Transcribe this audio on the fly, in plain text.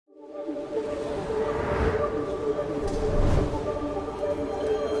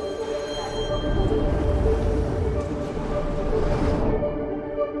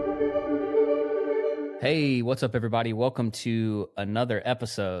Hey, what's up, everybody? Welcome to another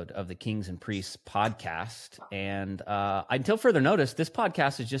episode of the Kings and Priests podcast. And until further notice, this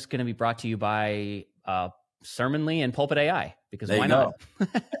podcast is just going to be brought to you by Sermonly and Pulpit AI, because there why you not? Go.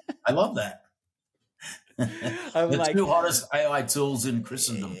 I love that. The two hottest AI tools in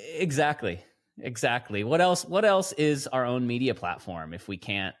Christendom. Exactly. What else is our own media platform if we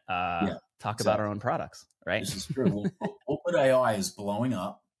can't talk about our own products, right? This is true. Pulpit AI is blowing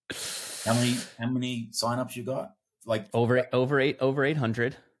up. How many signups you got? Like over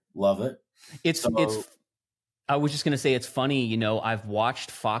 800. Love it. It's I was just going to say, it's funny, you know, I've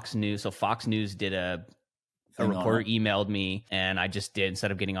watched Fox News. So Fox News did a reporter emailed me, and I just did, instead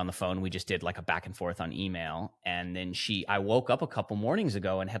of getting on the phone, we just did like a back and forth on email. And then I woke up a couple mornings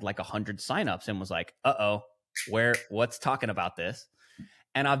ago and had like 100 signups and was like, what's talking about this?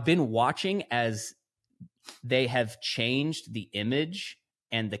 And I've been watching as they have changed the image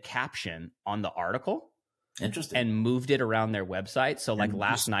and the caption on the article. Interesting. And moved it around their website. So like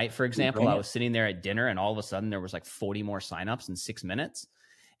last night, for example, I was sitting there at dinner and all of a sudden there was like 40 more signups in 6 minutes.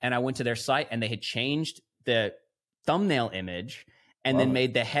 And I went to their site and they had changed the thumbnail image and then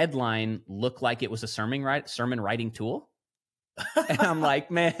made the headline look like it was a sermon writing tool. And I'm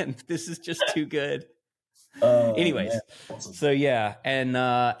like, man, this is just too good. Anyways, awesome. So yeah, and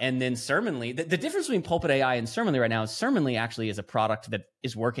then Sermonly, the difference between Pulpit AI and Sermonly right now is Sermonly actually is a product that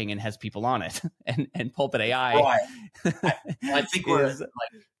is working and has people on it, and Pulpit AI. Right. I think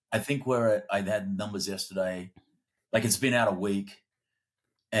I had numbers yesterday, like it's been out a week,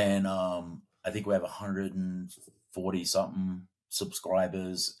 and I think we have 140 something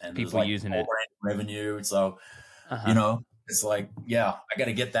subscribers and people like using it, revenue. So you know, it's like, yeah, I got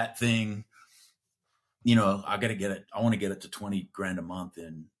to get that thing. You know, I got to get it. I want to get it to $20,000 a month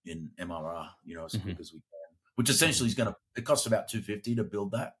in MRR, you know, as quick as we can, which essentially is it costs about $250 to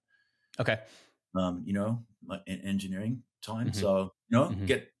build that. Okay. You know, in engineering time. So, you know,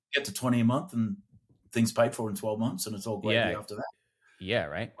 get to 20 a month and things paid for in 12 months and it's all great after that. Yeah.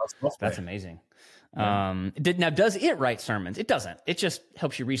 Right. That's amazing. Yeah. Now, does it write sermons? It doesn't. It just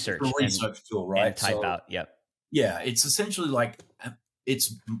helps you research. It's a research tool, right? And type out. Yep. Yeah. It's essentially like,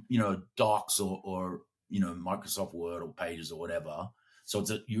 it's, you know, Docs or you know, Microsoft Word or Pages or whatever. So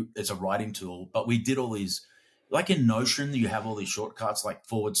it's a writing tool. But we did all these, like in Notion, you have all these shortcuts like /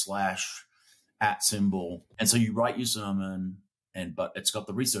 @ and so you write your sermon, but it's got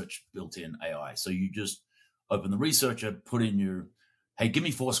the research built in AI. So you just open the researcher, put in hey, give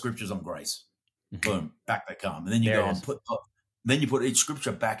me 4 scriptures on grace. Boom, back they come, and then you then you put each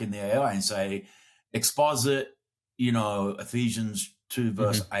scripture back in the AI and say, exposit, you know, Ephesians 2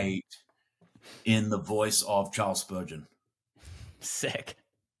 verse 8. In the voice of Charles Spurgeon. Sick.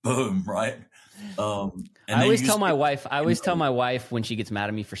 Boom, right? I always tell my wife when she gets mad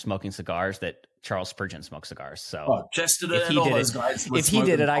at me for smoking cigars that Charles Spurgeon smokes cigars. So Chesterton and all those guys. If he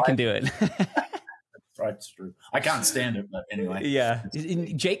did it, I can do it. Right, it's true. I can't stand it, but anyway. Yeah,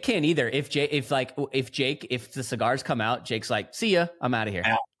 Jake can't either. If the cigars come out, Jake's like, "See ya, I'm out of here."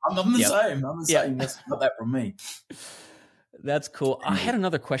 I'm the same. I'm the same. That's got that from me. That's cool. I had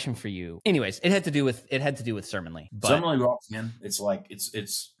another question for you. Anyways, it had to do with Sermonly. Sermonly rocks, man. It's like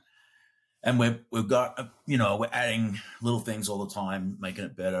it's, and we've got you know, we're adding little things all the time, making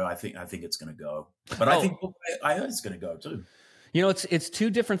it better. I think it's going to go, but I think it's going to go too. You know, it's two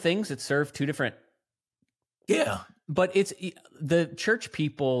different things that serve two different. Yeah, but it's the church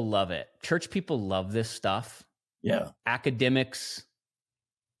people love it. Church people love this stuff. Yeah, academics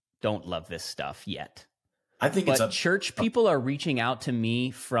don't love this stuff yet. I think church people are reaching out to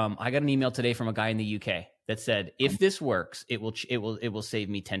me I got an email today from a guy in the UK that said, if this works, it will save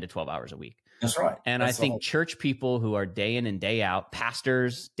me 10 to 12 hours a week. That's right. And I think church people who are day in and day out,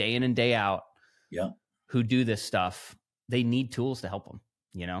 pastors day in and day out, who do this stuff, they need tools to help them,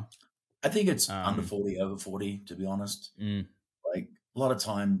 you know? I think it's under 40, over 40, to be honest. Like a lot of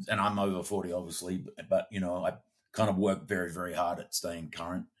times, and I'm over 40, obviously, but you know, I kind of work very, very hard at staying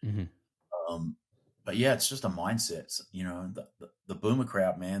current. But yeah, it's just a mindset. You know, the boomer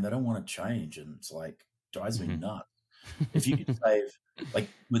crowd, man, they don't want to change, and it's like drives me nuts. If you could save, like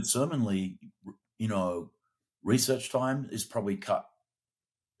with Sermonly, you know, research time is probably cut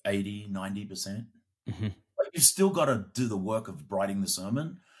 80-90%. Like you've still got to do the work of writing the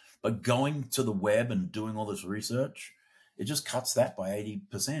sermon, but going to the web and doing all this research, it just cuts that by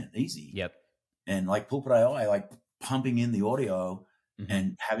 80% easy. Yep. And like Pulpit AI, like pumping in the audio.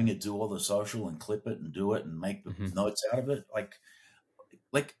 And having it do all the social and clip it and do it and make the notes out of it, like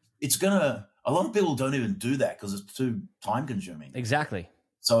it's gonna. A lot of people don't even do that because it's too time consuming. Exactly.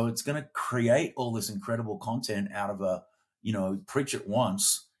 So it's gonna create all this incredible content out of you know, preach it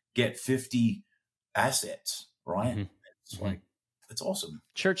once, get 50 assets, right? It's like, it's awesome.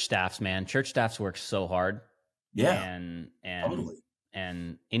 Church staffs, man. Church staffs work so hard. Yeah. And totally.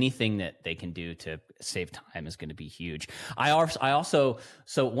 And anything that they can do to save time is going to be huge. I also,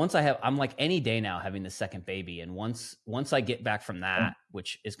 so once I'm like any day now having the second baby. And once I get back from that,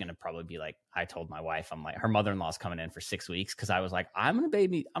 which is going to probably be like, I told my wife, I'm like, her mother-in-law's coming in for 6 weeks. Cause I was like, I'm going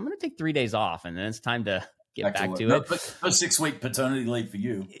to take 3 days off and then it's time to get back to it. No 6-week paternity leave for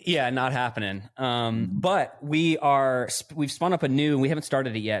you. Yeah, not happening. But we've spun up we haven't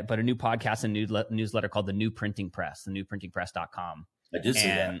started it yet, but a new podcast and newsletter called The New Printing Press, thenewprintingpress.com. I did see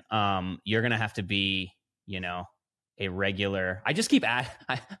that. You're going to have to be, a regular. I just keep I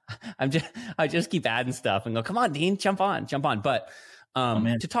just keep adding stuff and go, come on, Dean, jump on. But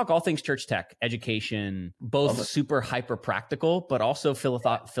to talk all things church tech, education, both super hyper practical, but also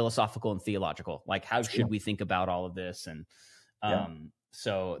philosophical and theological. Like, how should we think about all of this? And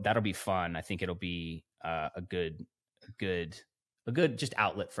so that'll be fun. I think it'll be a good just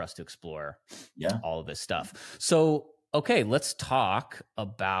outlet for us to explore all of this stuff. So, okay, let's talk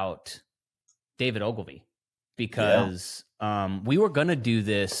about David Ogilvy, because we were going to do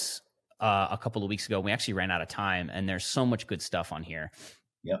this a couple of weeks ago. We actually ran out of time, and there's so much good stuff on here.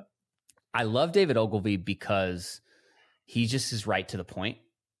 Yep. I love David Ogilvy because he just is right to the point.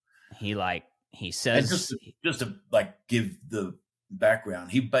 He says, just to give the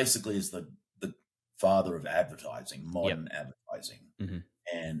background, he basically is the father of advertising, modern advertising,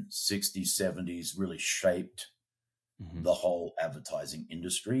 and 60s, 70s really shaped the whole advertising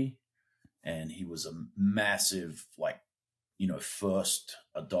industry. And he was a massive, first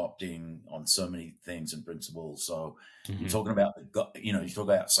adopting on so many things and principles. So you're talking about you talk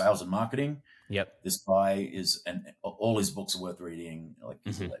about sales and marketing. Yep. This guy is, and all his books are worth reading.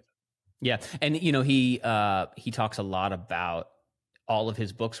 He's a legend. Yeah. And, he talks a lot about all of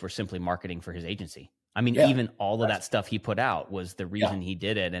his books were simply marketing for his agency. I mean, even all of that stuff he put out was the reason he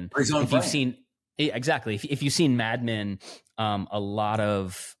did it. And if you've seen, exactly, if you've seen Mad Men, a lot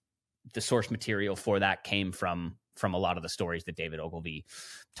of the source material for that came from a lot of the stories that David Ogilvy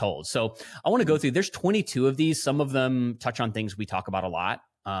told. So I want to go through, there's 22 of these. Some of them touch on things we talk about a lot.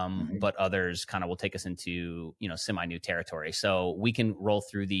 But others kind of will take us into, semi-new territory. So we can roll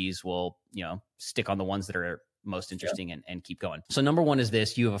through these. We'll, stick on the ones that are most interesting and keep going. So number one is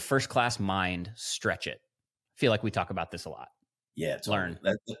this: you have a first-class mind, stretch it. I feel like we talk about this a lot. Yeah. Learn.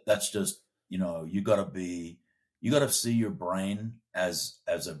 That's just, you got to see your brain as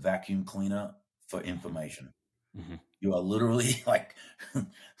a vacuum cleaner for information. You are literally like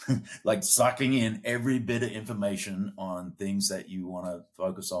sucking in every bit of information on things that you want to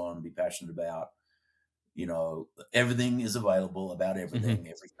focus on, be passionate about. Everything is available about everything.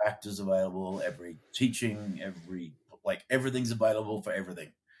 Every fact is available, every teaching, everything's available for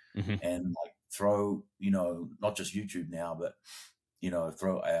everything. And throw, not just YouTube now, but,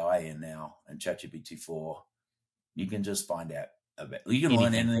 throw AI in now and ChatGPT 4. You can just find out about, you can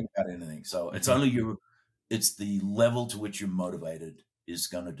learn anything about anything. So it's only it's the level to which you're motivated is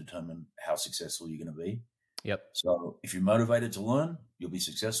going to determine how successful you're going to be. Yep. So if you're motivated to learn, you'll be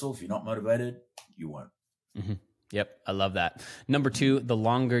successful. If you're not motivated, you won't. Yep. I love that. Number two, the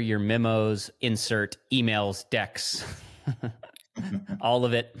longer your memos, insert emails, decks, all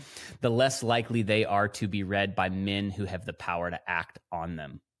of it, the less likely they are to be read by men who have the power to act on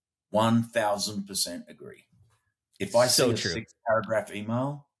them. 1000% agree. If I see a 6-paragraph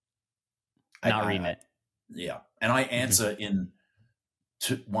email, not reading it. Yeah. And I answer in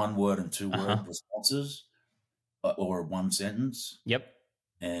 1 word and 2 word responses or 1 sentence. Yep.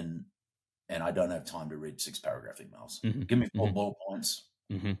 And I don't have time to read 6-paragraph emails. Give me 4 bullet points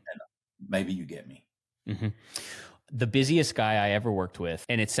and maybe you get me. The busiest guy I ever worked with,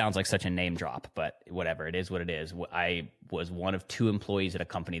 and it sounds like such a name drop, but whatever, it is what it is. I was one of 2 employees at a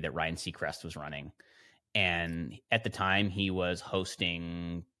company that Ryan Seacrest was running. And at the time he was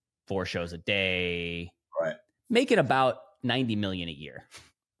hosting 4 shows a day, making about 90 million a year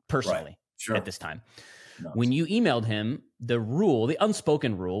personally at this time. Nice. When you emailed him, the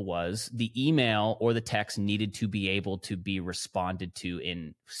unspoken rule was the email or the text needed to be able to be responded to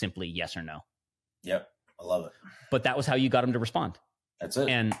in simply yes or no. Yep. I love it. But that was how you got him to respond. That's it.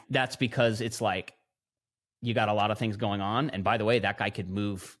 And that's because it's like, you got a lot of things going on. And by the way, that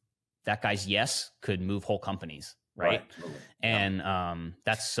guy's yes could move whole companies. Right. And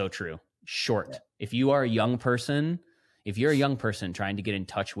that's so true. Short. Yeah. If you're a young person trying to get in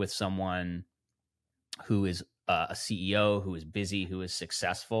touch with someone who is a CEO, who is busy, who is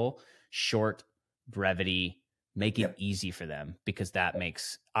successful, short, brevity, make it easy for them, because that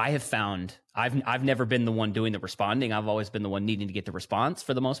makes, I have found, I've never been the one doing the responding. I've always been the one needing to get the response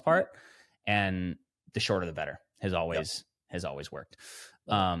for the most part. and the shorter the better has always worked.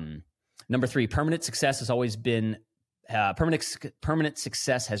 Number 3, permanent success has always been permanent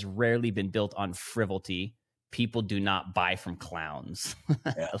success has rarely been built on frivolity. People do not buy from clowns.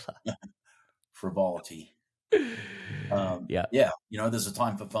 Frivolity. Yeah. There's a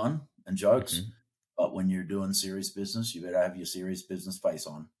time for fun and jokes, but when you're doing serious business, you better have your serious business face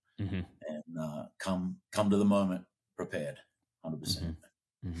on and come to the moment prepared, 100%.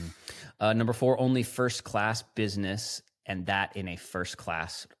 Number 4, only first-class business, and that in a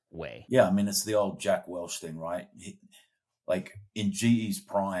first-class way. Yeah, I mean, it's the old Jack Welch thing, right? Like in GE's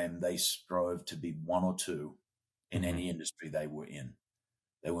prime, they strove to be 1 or 2 in any industry they were in.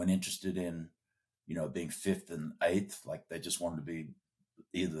 They weren't interested in, being 5th and 8th. Like they just wanted to be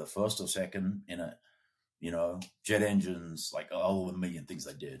either the 1st or 2nd in a, jet engines, like all the million things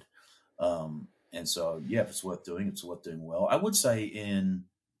they did. And so, if it's worth doing, it's worth doing well. I would say in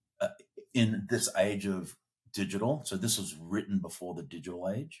this age of digital, so this was written before the digital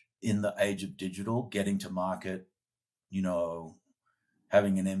age. In the age of digital, getting to market,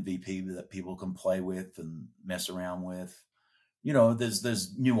 having an MVP that people can play with and mess around with,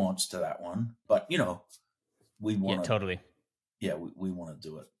 there's nuance to that one, but we want to totally. Yeah, we want to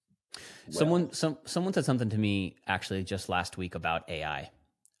do it. Well. Someone said something to me actually just last week about AI,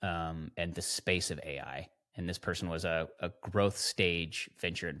 and the space of AI. And this person was a growth stage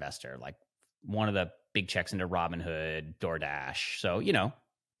venture investor, like one of the big checks into Robinhood, DoorDash. So,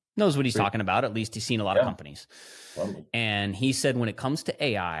 knows what he's talking about. At least he's seen a lot of companies. Totally. And he said when it comes to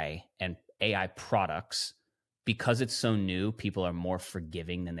AI and AI products, because it's so new, people are more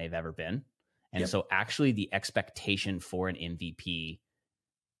forgiving than they've ever been. And so actually the expectation for an MVP,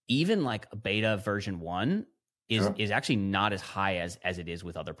 even like a beta version 1, is actually not as high as it is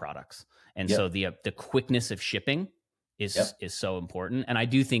with other products. And so the quickness of shipping is so important. And I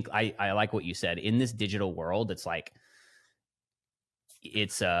do think I like what you said. In this digital world, it's like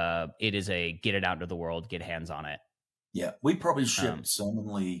it is a get it out into the world, get hands on it. Yeah, we probably shipped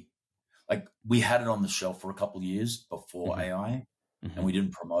suddenly, like we had it on the shelf for a couple of years before AI, and we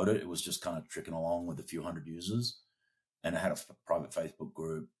didn't promote it. It was just kind of tricking along with a few hundred users, and it had a private Facebook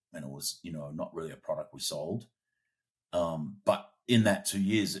group, and it was not really a product we sold. But in that 2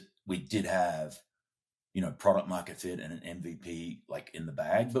 years, we did have product market fit and an MVP like in the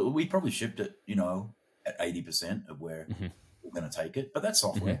bag, but we probably shipped it at 80% of where we're going to take it. But that's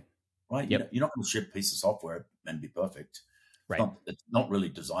software, right? You're not going to ship a piece of software and be perfect. Right. It's not really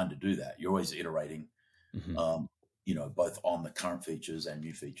designed to do that. You're always iterating, both on the current features and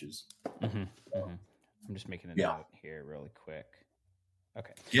new features. I'm just making a note here really quick.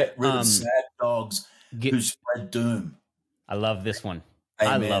 Okay. Get rid of sad dogs who spread doom. I love this one.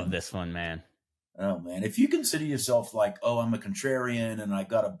 Amen. I love this one, man. Oh man, if you consider yourself like, oh, I'm a contrarian and I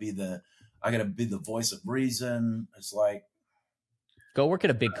gotta be the voice of reason, it's like go work at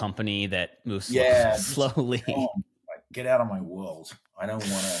a big company that moves slowly. Get out of my world. I don't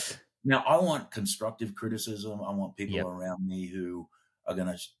want to. Now, I want constructive criticism. I want people around me who are going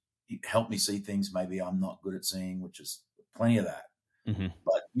to help me see things maybe I'm not good at seeing, which is plenty of that.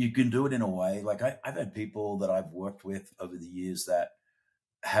 But you can do it in a way. Like I've had people that I've worked with over the years that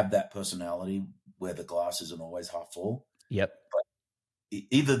have that personality where the glass isn't always half full. Yep. But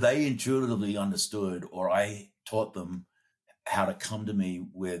either they intuitively understood or I taught them how to come to me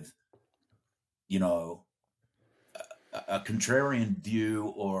with, a contrarian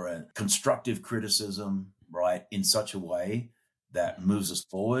view or a constructive criticism, right, in such a way that moves us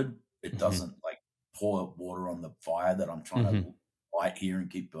forward. It doesn't like pour water on the fire that I'm trying to light here and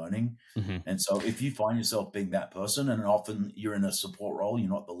keep burning. And so if you find yourself being that person, and often you're in a support role, you're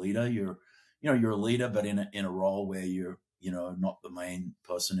not the leader, you're a leader, but in a role where you're, not the main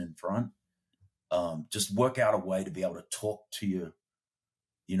person in front, just work out a way to be able to talk to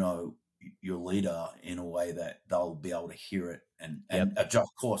your leader in a way that they'll be able to hear it and adjust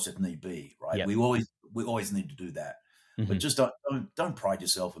course if need be, right? We always need to do that, but just don't pride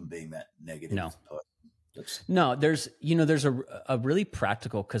yourself in being that negative person. No, there's a really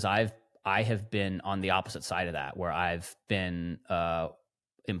practical, because I have been on the opposite side of that, where I've been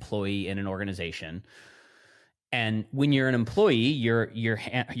employee in an organization. And when you're an employee, your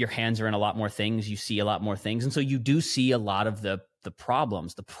hands are in a lot more things. You see a lot more things. And so you do see a lot of the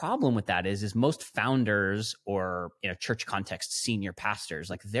problems. The problem with that is most founders, or in a church context, senior pastors,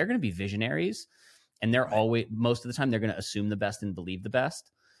 like they're going to be visionaries, and they're always, most of the time, they're going to assume the best and believe the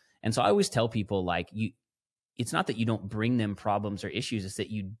best. And so I always tell people, like, it's not that you don't bring them problems or issues. It's that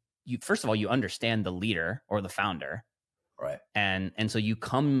you first of all, you understand the leader or the founder. Right. And so you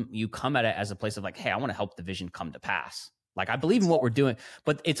come at it as a place of like, hey, I want to help the vision come to pass. Like, I believe in what we're doing,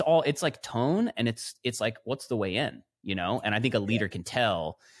 but it's like tone, and it's like, what's the way in, you know? And I think a leader can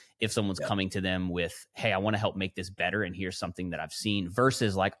tell if someone's coming to them with, hey, I want to help make this better, and here's something that I've seen,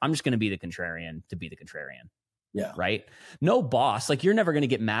 versus like, I'm just going to be the contrarian to be the contrarian. Yeah. Right. No boss, like, you're never going to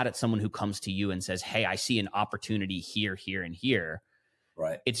get mad at someone who comes to you and says, hey, I see an opportunity here, here, and here.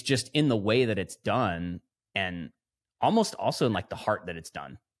 Right. It's just in the way that it's done, and almost also in like the heart that it's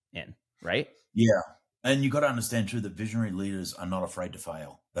done in. Right. Yeah. And you got to understand too, that visionary leaders are not afraid to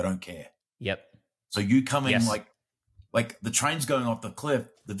fail. They don't care. Yep. So you come in like the train's going off the cliff.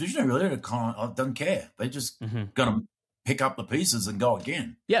 The visionary leader doesn't care. They just got to pick up the pieces and go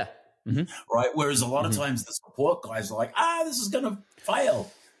again. Yeah. Right. Whereas a lot of times the support guys are like, this is going to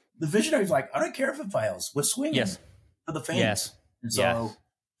fail. The visionary's like, I don't care if it fails. We're swinging for the fans. Yes. And so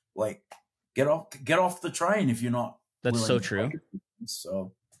like, get off the train if you're not. That's so true.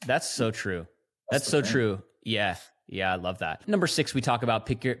 So that's so true. That's so true. Yeah. Yeah. I love that. Number 6, we talk about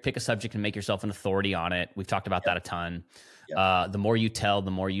pick a subject and make yourself an authority on it. We've talked about that a ton. The more you tell,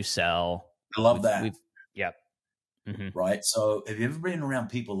 the more you sell. I love that. Right. So have you ever been around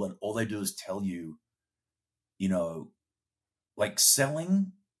people that all they do is tell you, you know, like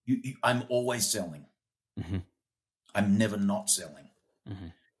selling, I'm always selling. I'm never not selling.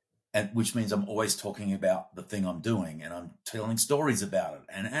 And which means I'm always talking about the thing I'm doing, and I'm telling stories about it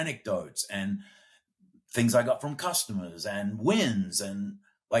and anecdotes and things I got from customers and wins. And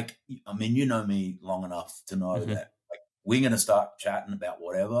like, I mean, you know me long enough to know that like we're going to start chatting about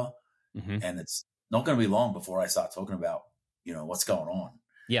whatever. And it's not going to be long before I start talking about, you know, what's going on.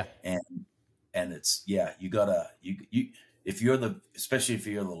 Yeah. And it's, you gotta, especially if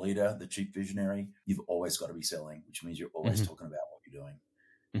you're the leader, the chief visionary, you've always got to be selling, which means you're always talking about what you're doing.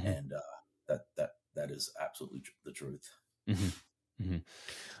 And that is absolutely the truth.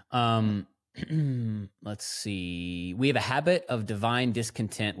 Let's see. We have a habit of divine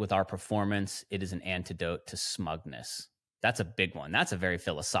discontent with our performance. It is an antidote to smugness. That's a big one. That's a very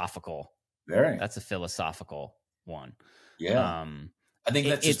philosophical. That's a philosophical one. Yeah. I think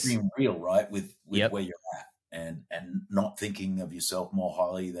that's just being real, right? With where you're at, and not thinking of yourself more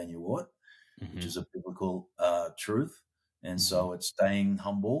highly than you ought, which is a biblical truth. And so it's staying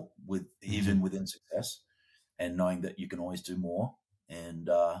humble even within success, and knowing that you can always do more, and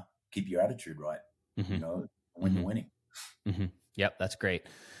keep your attitude right, you know, when you're winning. Yep. That's great.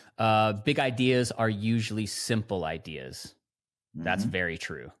 Big ideas are usually simple ideas. That's very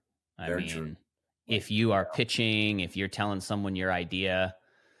true. I mean, if you are pitching, if you're telling someone your idea,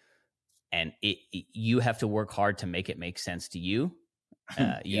 and you have to work hard to make it make sense to you,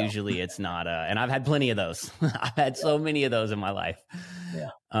 usually it's not and I've had plenty of those. I've had so many of those in my life.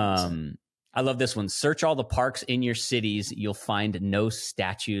 I love this one. Search all the parks in your cities. You'll find no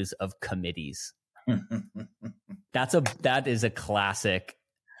statues of committees. That is a classic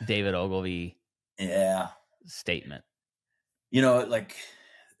David Ogilvy statement. You know, like,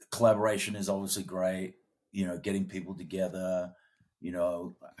 collaboration is obviously great, you know, getting people together. You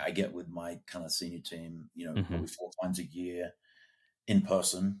know, I get with my kind of senior team, you know, probably 4 times a year in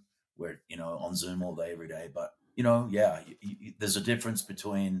person. We're, you know, on Zoom all day, every day. But, you know, there's a difference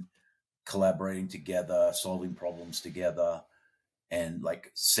between collaborating together, solving problems together, and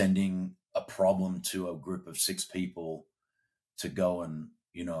like sending a problem to a group of 6 people to go and,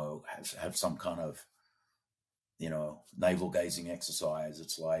 you know, have some kind of, you know, navel gazing exercise.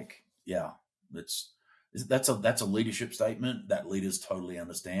 It's like, that's a leadership statement that leaders totally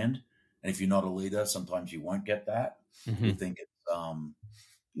understand. And if you're not a leader, sometimes you won't get that. You'll think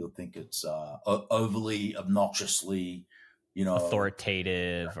it's overly, obnoxiously, you know,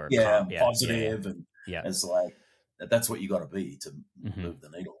 authoritative or positive. And it's like, that's what you got to be to move the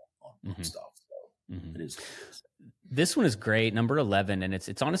needle on stuff. So it is. This one is great. Number 11. And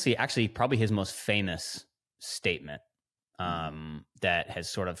it's honestly actually probably his most famous statement that has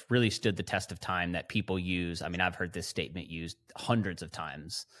sort of really stood the test of time, that people use. I mean, I've heard this statement used hundreds of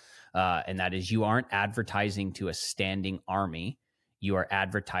times. And that is, you aren't advertising to a standing army. You are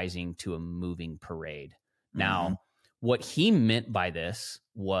advertising to a moving parade. Now, what he meant by this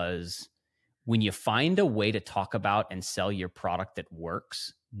was, when you find a way to talk about and sell your product that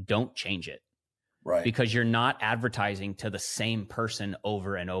works, don't change it. Right. Because you're not advertising to the same person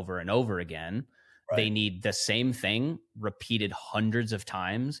over and over and over again. Right. They need the same thing repeated hundreds of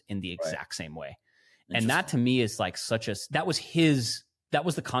times in the exact same way. And that to me is like that was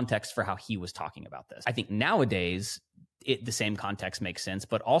the context for how he was talking about this. I think nowadays the same context makes sense,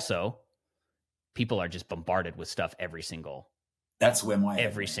 but also people are just bombarded with stuff every single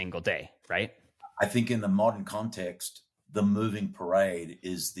day, right? I think in the modern context, the moving parade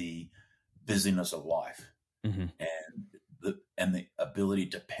is the busyness of life. And and the ability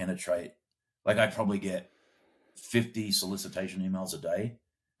to penetrate. Like I probably get 50 solicitation emails a day,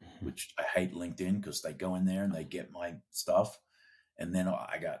 which I hate LinkedIn because they go in there and they get my stuff. And then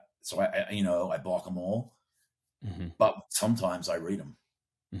I block them all. But sometimes I read them.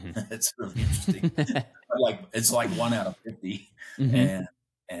 It's really interesting. It's like 1 out of 50. And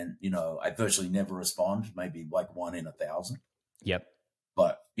I virtually never respond, maybe like 1 in 1,000. Yep.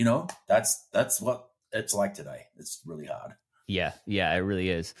 But that's what it's like today. It's really hard. Yeah, it really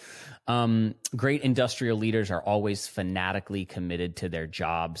is. Great industrial leaders are always fanatically committed to their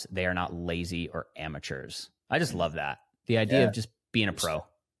jobs. They are not lazy or amateurs. I just love that. The idea of just being a pro.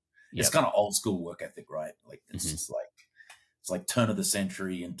 It's kind of old school work ethic, right? Like it's just it's like turn of the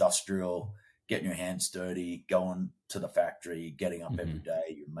century, industrial, getting your hands dirty, going to the factory, getting up every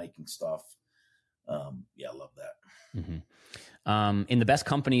day, you're making stuff. I love that. In the best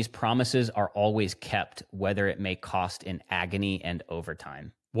companies, promises are always kept, whether it may cost in agony and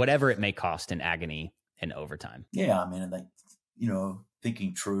overtime. Whatever it may cost in agony and overtime. Yeah, I mean, and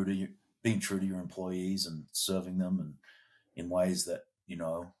being true to your employees and serving them and in ways that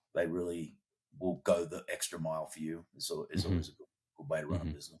they really will go the extra mile for you is always a good way to run a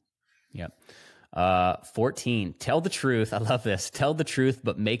business. Yep. 14, tell the truth. I love this. Tell the truth,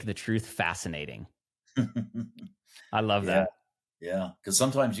 but make the truth fascinating. I love that. Yeah. Because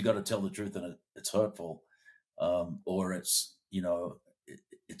sometimes you got to tell the truth and it's hurtful, or it's,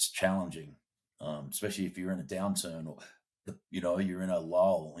 it's challenging, especially if you're in a downturn or, you're in a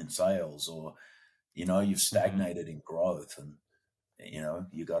lull in sales or, you've stagnated in growth and,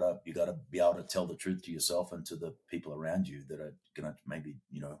 you gotta be able to tell the truth to yourself and to the people around you that are going to maybe,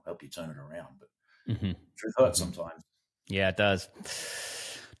 help you turn it around. But truth hurts sometimes. Yeah, it does.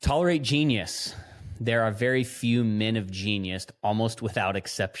 Tolerate genius. There are very few men of genius. Almost without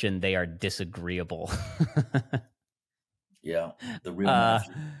exception, they are disagreeable. Yeah, the real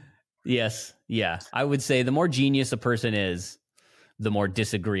yes, yeah. I would say the more genius a person is, the more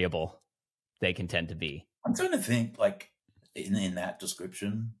disagreeable they can tend to be. I'm trying to think, like, in that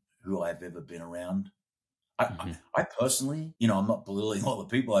description, who I've ever been around. I personally, I'm not belittling all the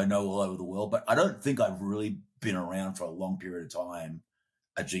people I know all over the world, but I don't think I've really been around for a long period of time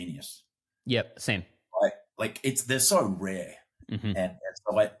a genius. Yep, same. Like they're so rare, and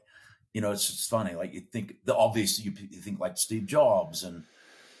so it's just funny. Like you think the obvious, you think like Steve Jobs and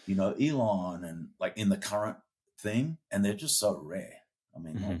Elon and like in the current thing, and they're just so rare. I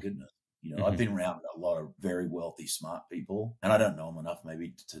mean, my goodness. I've been around a lot of very wealthy, smart people, and I don't know them enough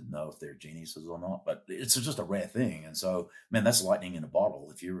maybe to know if they're geniuses or not, but it's just a rare thing. And so, man, that's lightning in a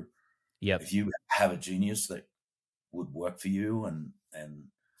bottle. If you have a genius that would work for you and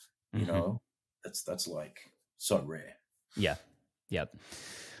that's like so rare. Yeah. Yep.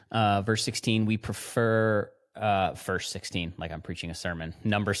 Verse 16, we prefer, verse 16, like I'm preaching a sermon.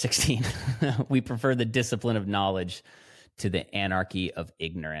 Number 16, we prefer the discipline of knowledge to the anarchy of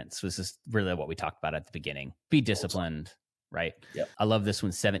ignorance. This is really what we talked about at the beginning. Be disciplined, right? Yep. I love this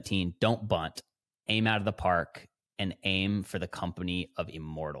one. 17, don't bunt, aim out of the park and aim for the company of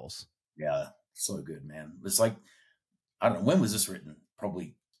immortals. Yeah. So good, man. It's like, I don't know, when was this written?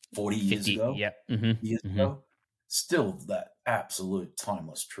 Probably 40 years ago. Yep. Years ago. Still that absolute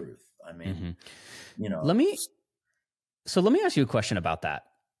timeless truth. I mean, let me ask you a question about that.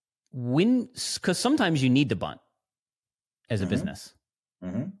 Because sometimes you need to bunt as a business.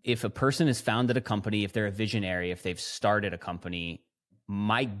 If a person is founded a company, if they're a visionary, if they've started a company,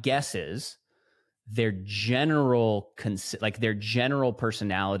 my guess is their general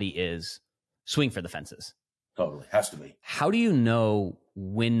personality is swing for the fences. Totally. Has to be. How do you know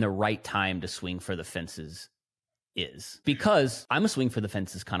when the right time to swing for the fences is? Because I'm a swing for the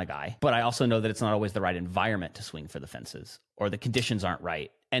fences kind of guy, but I also know that it's not always the right environment to swing for the fences or the conditions aren't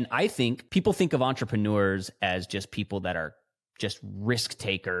right. And I think people think of entrepreneurs as just people that are just risk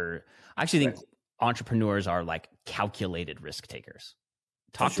taker. I actually think entrepreneurs are like calculated risk takers.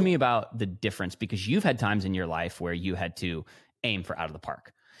 Talk to me about the difference, because you've had times in your life where you had to aim for out of the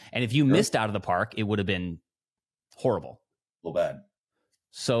park. And if you missed out of the park, it would have been horrible. A little bad.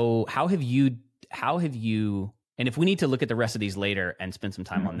 So how have you, and if we need to look at the rest of these later and spend some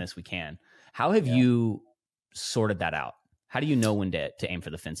time on this, we can. How have you sorted that out? How do you know when to aim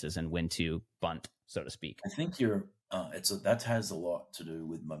for the fences and when to bunt, so to speak? I think that has a lot to do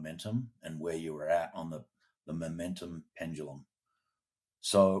with momentum and where you were at on the momentum pendulum.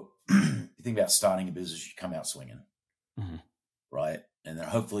 So you think about starting a business, you come out swinging, right? And then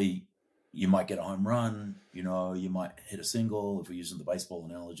hopefully you might get a home run, you might hit a single if we're using the baseball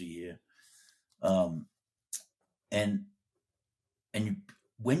analogy here. And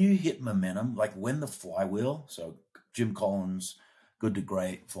when you hit momentum, like when the flywheel, so Jim Collins, Good to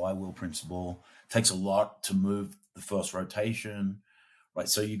Great, flywheel principle. Takes a lot to move the first rotation, right?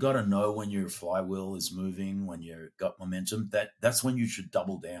 So you got to know when your flywheel is moving, when you've got momentum, that's when you should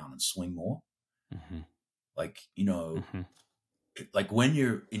double down and swing more. Like, like when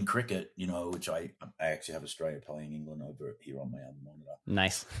you're in cricket, which I actually have Australia playing England over here on my other monitor.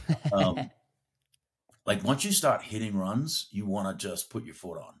 Nice. Like once you start hitting runs, you want to just put your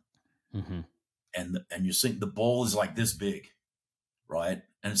foot on. And you see the ball is like this big, right?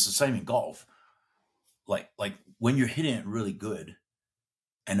 And it's the same in golf. Like when you're hitting it really good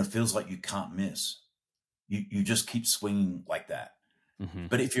and it feels like you can't miss, you just keep swinging like that.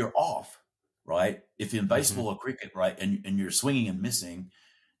 But if you're off, right? If you're in baseball or cricket, right, and you're swinging and missing,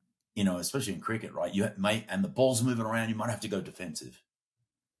 especially in cricket, right, and the ball's moving around, you might have to go defensive,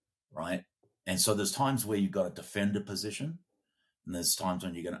 right? And so there's times where you've got to defend a position, and there's times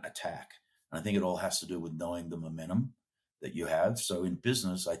when you're going to attack. And I think it all has to do with knowing the momentum that you have. So in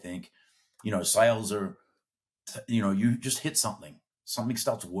business, I think, sales are, you just hit something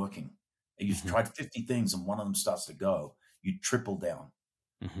starts working. And you've tried 50 things and one of them starts to go, you triple down.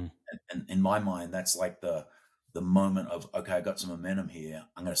 And in my mind, that's like the moment of, okay, I got some momentum here.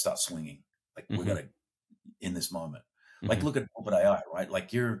 I'm going to start swinging. Like we're going to, in this moment, like look at corporate AI, right?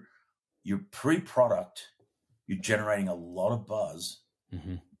 Like you're pre-product, you're generating a lot of buzz,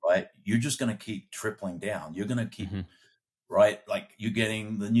 right? You're just going to keep tripling down. You're going to keep, right? Like you're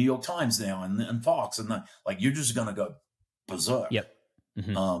getting the New York Times now and Fox and you're just going to go berserk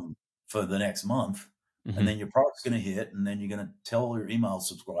for the next month. And then your product's going to hit, and then you're going to tell your email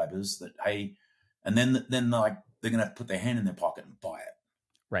subscribers that, hey, and then like they're going to have to put their hand in their pocket and buy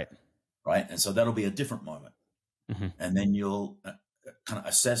it. Right. And so that'll be a different moment. And then you'll kind of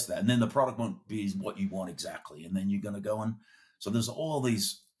assess that. And then the product won't be what you want exactly. And then you're going to go and so there's all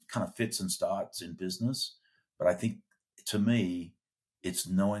these kind of fits and starts in business. But I think to me, it's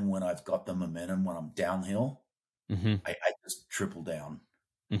knowing when I've got the momentum, when I'm downhill, I just triple down.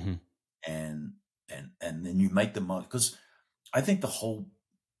 And then you make the most, because I think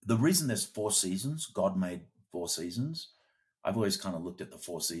the reason there's 4 seasons, God made 4 seasons. I've always kind of looked at the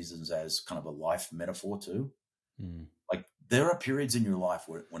 4 seasons as kind of a life metaphor too. Like there are periods in your life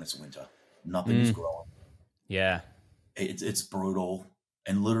when it's winter, nothing is growing. Yeah. It's brutal.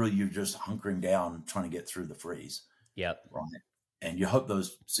 And literally you're just hunkering down, trying to get through the freeze. Yep. Right. And you hope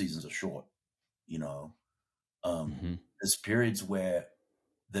those seasons are short, There's periods where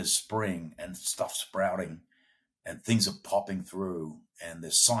there's spring and stuff sprouting and things are popping through and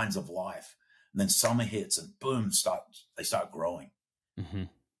there's signs of life. And then summer hits and boom, they start growing. And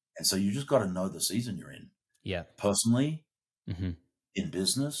so you just got to know the season you're in. Yeah. Personally, in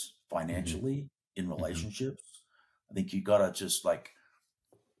business, financially, in relationships. I think you got to just like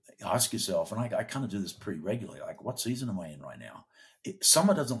ask yourself, and I kind of do this pretty regularly, like what season am I in right now?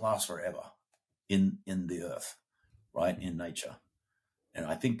 Summer doesn't last forever in the earth, right? In nature. And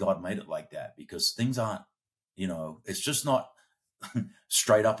I think God made it like that because things aren't, it's just not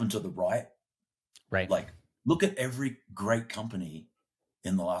straight up and to the right. Right. Like look at every great company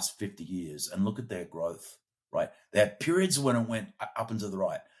in the last 50 years and look at their growth, right? They had periods when it went up and to the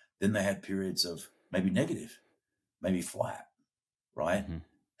right. Then they had periods of maybe negative, maybe flat, right?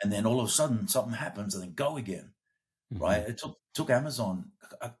 And then all of a sudden something happens and then go again, right? It took Amazon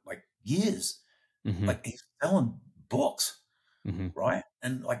like years. Like he's selling books. Right.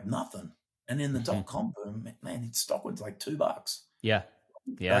 And like nothing. And in the .com boom, man, its stock went like $2. Yeah.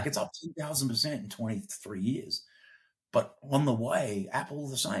 Yeah. Like it's up 2,000% in 23 years. But on the way, Apple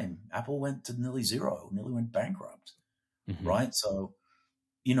the same. Apple went to nearly zero, nearly went bankrupt. Right. So,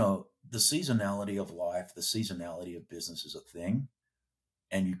 the seasonality of life, the seasonality of business is a thing.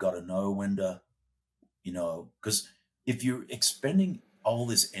 And you got to know when to, because if you're expending all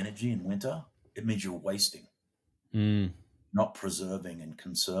this energy in winter, it means you're wasting. Not preserving and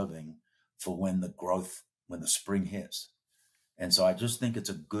conserving for when the spring hits. And so I just think it's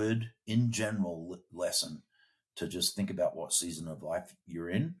a good, in general, lesson to just think about what season of life you're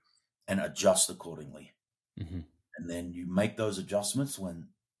in and adjust accordingly. And then you make those adjustments when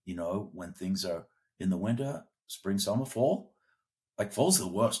things are in the winter, spring, summer, fall. Like fall's the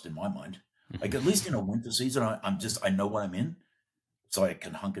worst in my mind. Like at least in a winter season, I know what I'm in. So I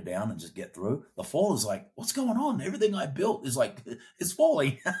can hunker down and just get through. The fall is like, what's going on? Everything I built is like, it's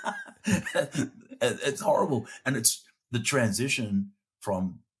falling. It's horrible. And it's the transition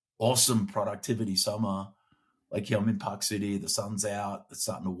from awesome productivity summer. Like, I'm in Park City, the sun's out, it's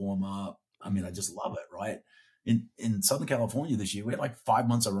starting to warm up. I mean, I just love it, right? In Southern California this year, we had like 5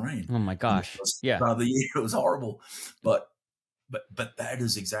 months of rain. Oh my gosh. Yeah. Start of the year, it was horrible. But that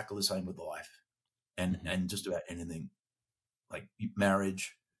is exactly the same with life. and just about anything, like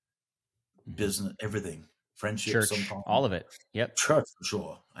marriage, business, everything, friendship, church, sometimes all of it. Yep. Church for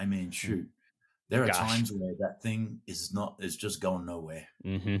sure. I mean, shoot, there are Gosh. times where that thing is just going nowhere.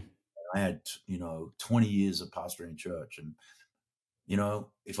 Mm-hmm. I had 20 years of pastoring church, and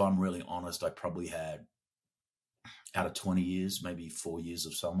if I'm really honest, I probably had, out of 20 years, maybe 4 years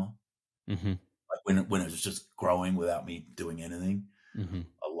of summer. Mm-hmm. Like when it was just growing without me doing anything. Mm-hmm.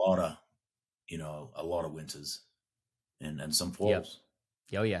 A lot of winters and some falls.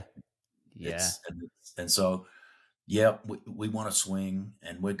 Yep. Oh yeah. Yeah. And so, yeah, we want to swing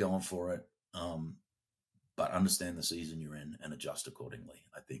and we're going for it. But understand the season you're in and adjust accordingly,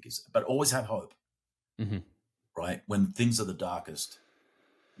 I think but always have hope, right? When things are the darkest,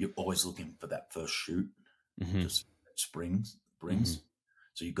 you're always looking for that first shoot, just brings.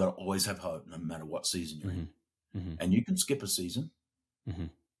 So you've got to always have hope, no matter what season you're in. And you can skip a season,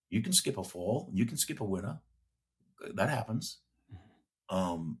 you can skip a fall, you can skip a winter. That happens.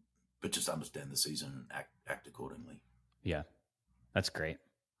 But just understand the season and act accordingly. Yeah, that's great.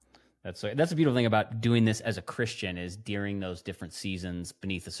 That's a beautiful thing about doing this as a Christian is during those different seasons,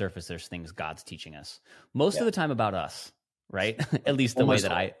 beneath the surface, there's things God's teaching us. Most of the time about us, right? At least the way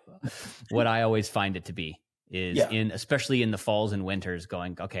that what I always find it to be is especially in the falls and winters,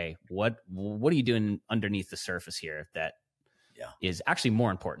 going, okay, what are you doing underneath the surface here that is actually more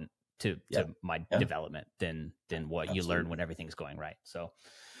important to my development than what you learn when everything's going right. So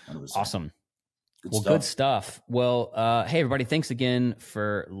 100%. Awesome. Good stuff. Well, hey, everybody, thanks again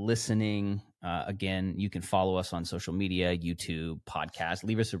for listening. Again, you can follow us on social media, YouTube, podcast,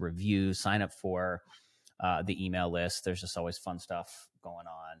 leave us a review, sign up for the email list. There's just always fun stuff going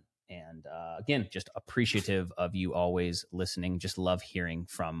on. And again, just appreciative of you always listening. Just love hearing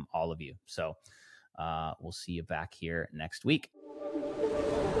from all of you. So we'll see you back here next week.